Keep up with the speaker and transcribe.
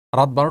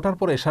রাত ১২টার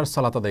পর এশার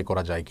সালাত আদায়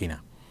করা যায় কিনা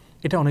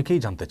এটা অনেকেই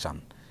জানতে চান।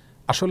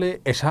 আসলে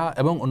এশা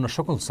এবং অন্য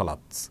সকল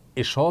সালাত,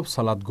 এসব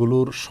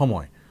সালাতগুলোর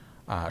সময়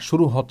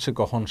শুরু হচ্ছে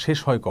কখন, শেষ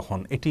হয় কখন,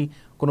 এটি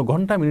কোনো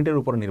ঘন্টা মিনিটের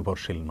উপরে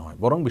নির্ভরশীল নয়,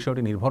 বরং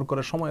বিষয়টি নির্ভর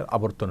করে সময়ের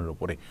আবর্তনের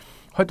উপরে।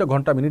 হয়তো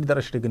ঘন্টা মিনিট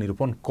দ্বারা সেটাকে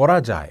নিরূপণ করা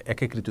যায়, এক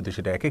এক ঋতুতে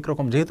সেটা এক এক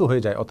রকম যেহেতু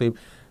হয়ে যায়, অতএব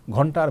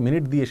ঘন্টা আর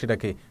মিনিট দিয়ে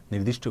সেটাকে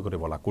নির্দিষ্ট করে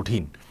বলা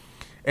কঠিন।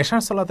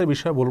 এশার সালাতের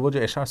বিষয়ে বলবো যে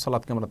এশার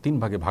সালাতকে আমরা ৩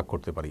 ভাগে ভাগ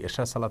করতে পারি।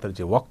 এশার সালাতের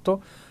যে ওয়াক্ত,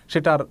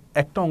 সেটার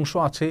একটা অংশ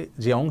আছে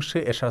যে অংশে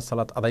এশার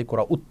সালাত আদায়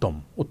করা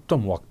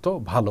উত্তম ওয়াক্ত,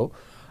 ভালো।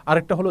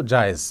 আরেকটা হলো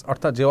জায়েজ,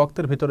 অর্থাৎ যে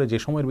ওয়াক্তের ভিতরে, যে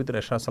সময়ের ভিতরে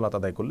এশার সালাত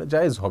আদায় করলে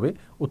জায়েজ হবে,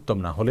 উত্তম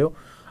না হলেও।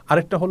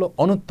 আরেকটা হলো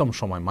অনুত্তম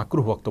সময়,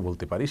 মাকরুহ ওয়াক্ত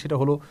বলতে পারি, সেটা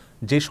হলো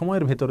যে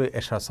সময়ের ভেতরে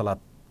এশার সালাত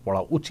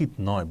পড়া উচিত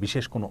নয়,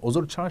 বিশেষ কোনো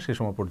ওজর ছাড়া সে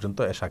সময় পর্যন্ত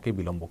এশাকে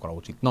বিলম্ব করা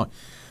উচিত নয়।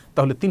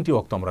 তাহলে ৩টি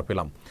ওয়াক্ত আমরা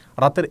পেলাম।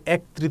 রাতের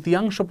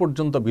 1/3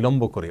 পর্যন্ত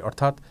বিলম্ব করে,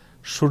 অর্থাৎ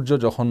সূর্য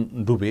যখন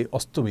ডুবে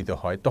অস্তমিত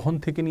হয় তখন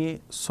থেকে নিয়ে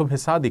শোভে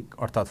সাদিক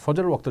অর্থাৎ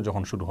ফজর ওয়াক্ত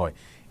যখন শুরু হয়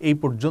এই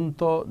পর্যন্ত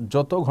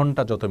যত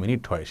ঘন্টা যত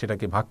মিনিট হয়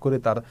সেটাকে ভাগ করে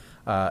তার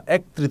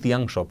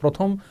 1/3,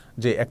 প্রথম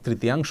যে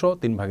 1/3,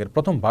 ৩ ভাগের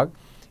প্রথম ভাগ,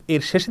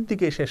 এর শেষের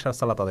দিকে এসে এশার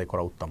সালাত আদায়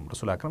করা উত্তম।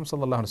 রাসূল আকরাম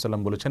সাল্লাল্লাহু আলাইহি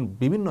ওয়াসাল্লাম বলেছেন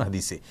বিভিন্ন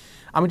হাদিসে,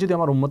 আমি যদি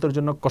আমার উম্মতের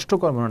জন্য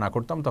কষ্টকর মনে না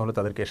করতাম তাহলে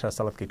তাদেরকে এশার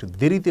সালাতকে একটু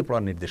দেরিতে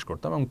পড়ার নির্দেশ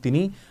করতাম, এবং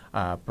তিনি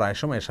প্রায়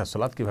সময় এশার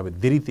সালাত কীভাবে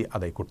দেরিতে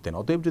আদায় করতেন।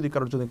 অতএব যদি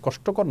কারোর যদি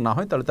কষ্টকর না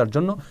হয় তাহলে তার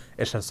জন্য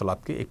এশার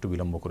সালাতকে একটু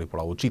বিলম্ব করে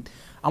পড়া উচিত।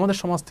 আমাদের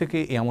সমাজ থেকে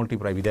এই আমলটি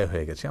প্রায় বিদায়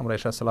হয়ে গেছে। আমরা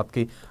এশার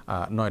সালাতকে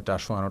 9টা,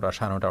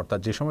 9:15, 9:30, অর্থাৎ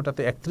যে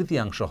সময়টাতে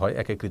 1/3 হয়,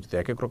 এক এক ঋতুতে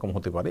এক এক রকম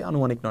হতে পারে,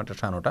 আনুমানিক 9টা,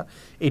 9:30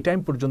 এই টাইম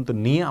পর্যন্ত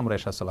নিয়ে আমরা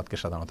এশার সালাতকে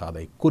সাধারণত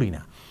আদায় করি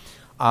না।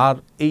 আর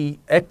এই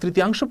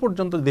 1/3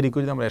 পর্যন্ত দেরি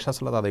করে যদি আমরা এশা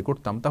সালাত আদায়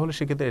করতাম তাহলে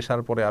সেক্ষেত্রে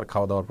এশার পরে আর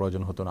খাওয়া দাওয়ার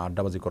প্রয়োজন হতো না,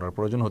 আড্ডাবাজি করার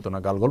প্রয়োজন হতো না,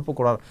 গাল গল্প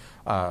করার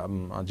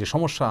যে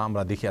সমস্যা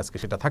আমরা দেখি আজকে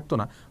সেটা থাকতো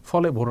না।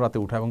 ফলে ভোর রাতে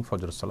উঠা এবং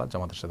ফজর সালাত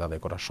জামাতের সাথে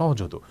আদায় করা সহজ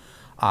হতো।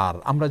 আর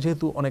আমরা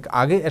যেহেতু অনেক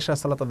আগে এশা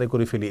সালাত আদায়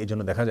করে ফেলি, এই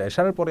জন্য দেখা যায়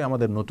এশারের পরে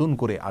আমাদের নতুন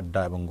করে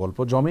আড্ডা এবং গল্প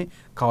জমে,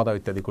 খাওয়া দাওয়া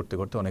ইত্যাদি করতে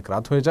করতে অনেক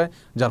রাত হয়ে যায়,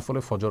 যার ফলে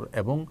ফজর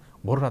এবং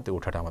ভোর রাতে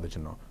ওঠাটা আমাদের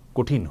জন্য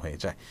কঠিন হয়ে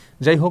যায়।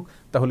 যাই হোক,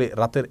 তাহলে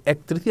রাতের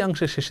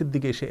 1/3 শেষের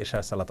দিকে এসে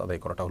এশার সালাত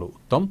আদায় করাটা হলো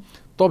উত্তম।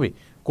 তবে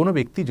কোনো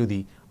ব্যক্তি যদি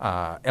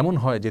এমন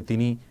হয় যে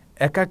তিনি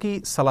একাকী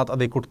সালাত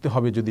আদায় করতে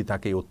হবে, যদি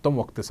তাকে উত্তম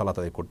ওয়াক্তে সালাত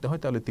আদায় করতে হয়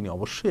তাহলে তিনি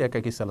অবশ্যই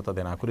একাকী সালাত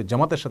আদায় না করে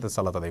জামাতের সাথে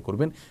সালাত আদায়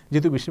করবেন।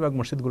 যেহেতু বেশিরভাগ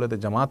মসজিদগুলোতে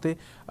জামাতে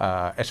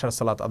এশার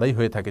সালাত আদায়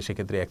হয়ে থাকে,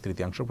 সেক্ষেত্রে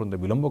 1/3 পর্যন্ত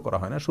বিলম্ব করা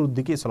হয় না, শুরুর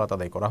দিকেই সালাত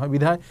আদায় করা হয়,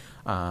 বিধায়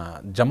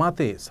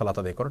জামাতে সালাত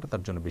আদায় করাটা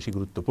তার জন্য বেশি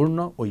গুরুত্বপূর্ণ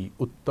ওই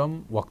উত্তম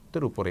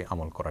ওয়াক্তের উপরে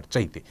আমল করার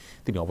চাইতে।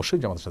 তিনি অবশ্যই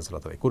জামাতের সাথে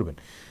সালাত আদায় করবেন।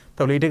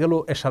 তাহলে এটা গেল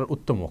এশার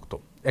উত্তম ওয়াক্ত,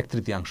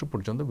 1/3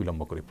 পর্যন্ত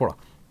বিলম্ব করে পড়া।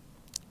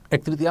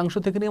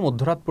 1/3 থেকে নিয়ে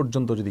মধ্যরাত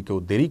পর্যন্ত যদি কেউ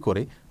দেরি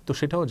করে তো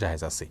সেটাও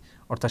জায়েজ আছে,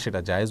 অর্থাৎ সেটা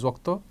জায়েজ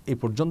ওয়াক্ত, এই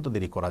পর্যন্ত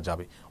দেরি করা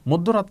যাবে।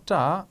 মধ্যরাতটা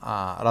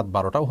রাত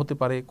 12টাও হতে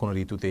পারে, কোনো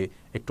ঋতুতে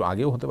একটু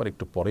আগেও হতে পারে,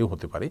 একটু পরেও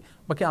হতে পারে,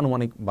 বাকি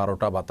আনুমানিক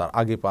 12টা বা তার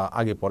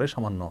আগে পরে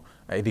সামান্য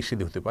এদিক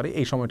সেদিক হতে পারে।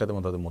 এই সময়টাতে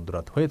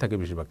মধ্যরাত হয়ে থাকে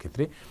বেশিরভাগ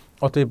ক্ষেত্রে।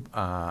 অতএব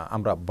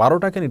আমরা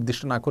 12টাকে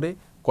নির্দিষ্ট না করে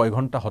কয়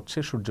ঘন্টা হচ্ছে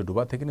সূর্য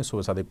ডুবা থেকে নিয়ে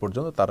শোভে সাদিক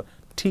পর্যন্ত তার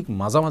ঠিক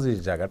মাঝামাঝি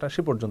যে জায়গাটা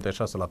সে পর্যন্ত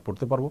এশার সালাত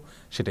পড়তে পারবো,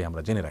 সেটাই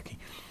আমরা জেনে রাখি।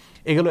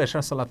 এগুলো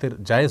এশার সালাতের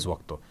জায়েজ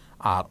ওয়াক্ত।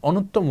 আর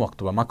অনুত্তম ওয়াক্ত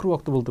বা মাকরু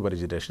ওয়াক্ত বলতে পারি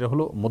যেটা, সেটা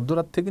হলো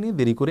মধ্যরাত থেকে নিয়ে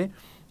দেরি করে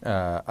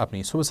আপনি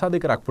শোভে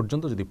সাদিকের আগ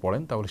পর্যন্ত যদি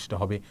পড়েন তাহলে সেটা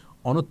হবে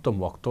অনুত্তম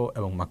ওয়াক্ত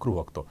এবং মাকরু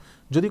ওয়াক্ত।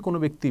 যদি কোনো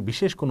ব্যক্তি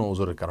বিশেষ কোনো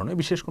ওজরের কারণে,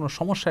 বিশেষ কোনো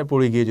সমস্যায়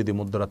পড়ে গিয়ে যদি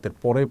মধ্যরাতের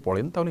পরে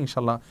পড়েন তাহলে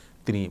ইনশাল্লাহ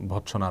তিনি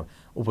ভৎসনার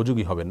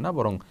উপযোগী হবেন না,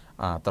 বরং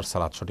তার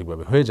সালাত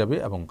সঠিকভাবে হয়ে যাবে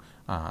এবং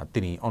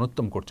তিনি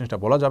অনুত্তম করছেন সেটা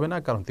বলা যাবে না,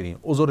 কারণ তিনি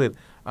ওজরের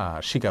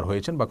শিকার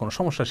হয়েছেন বা কোনো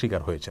সমস্যার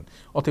শিকার হয়েছেন,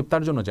 অতএব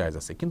তার জন্য জায়েজ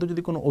আছে। কিন্তু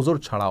যদি কোনো ওজর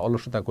ছাড়া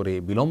অলসতা করে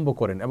বিলম্ব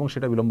করেন এবং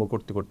সেটা বিলম্ব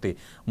করতে করতে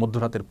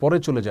মধ্যরাতের পরে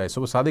চলে যায়,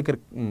 শোভে সাদিকের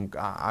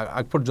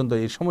আগ পর্যন্ত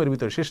এই সময়ের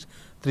ভিতরে শেষ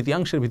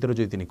তৃতীয়াংশের ভিতরে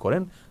যদি তিনি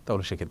করেন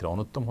তাহলে সেক্ষেত্রে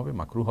অনুত্তম হবে,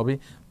 মাকরু হবে।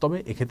 তবে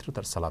এক্ষেত্রে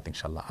তার সালাত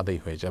ইনশাল্লাহ আদায়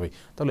হয়ে যাবে।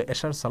 তাহলে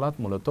এশার সালাত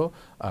মূলত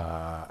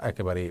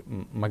একেবারে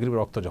মাগরিবের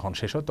ওয়াক্ত যখন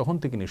শেষ হয় তখন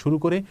থেকে নিয়ে শুরু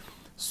করে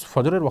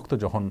ফজরের ওয়াক্ত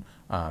যখন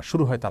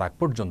শুরু হয় তার আগ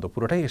পর্যন্ত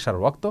পুরোটাই এশার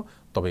ওয়াক্ত।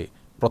 তবে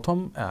প্রথম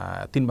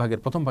 3 ভাগের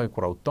প্রথম ভাগে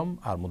করা উত্তম,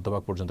 আর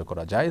মধ্যভাগ পর্যন্ত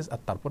করা জায়েজ, আর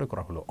তারপরে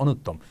করা হলো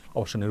অনুত্তম।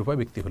 অবশ্য নিরুপায়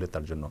ব্যক্তি হলে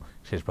তার জন্য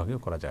শেষ ভাগেও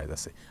করা জায়েজ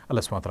আছে।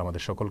 আল্লাহ সুবহানাহু ওয়া তাআলা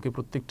আমাদের সকলকে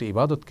প্রত্যেকটি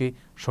ইবাদতকে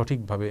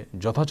সঠিকভাবে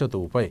যথাযথ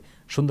উপায়ে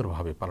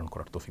সুন্দরভাবে পালন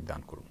করার তৌফিক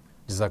দান করুন।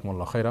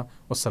 জাযাকুমুল্লাহু খায়রা।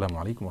 আসসালামু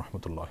আলাইকুম ওয়া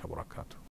রাহমাতুল্লাহি ওয়া বারাকাতুহু।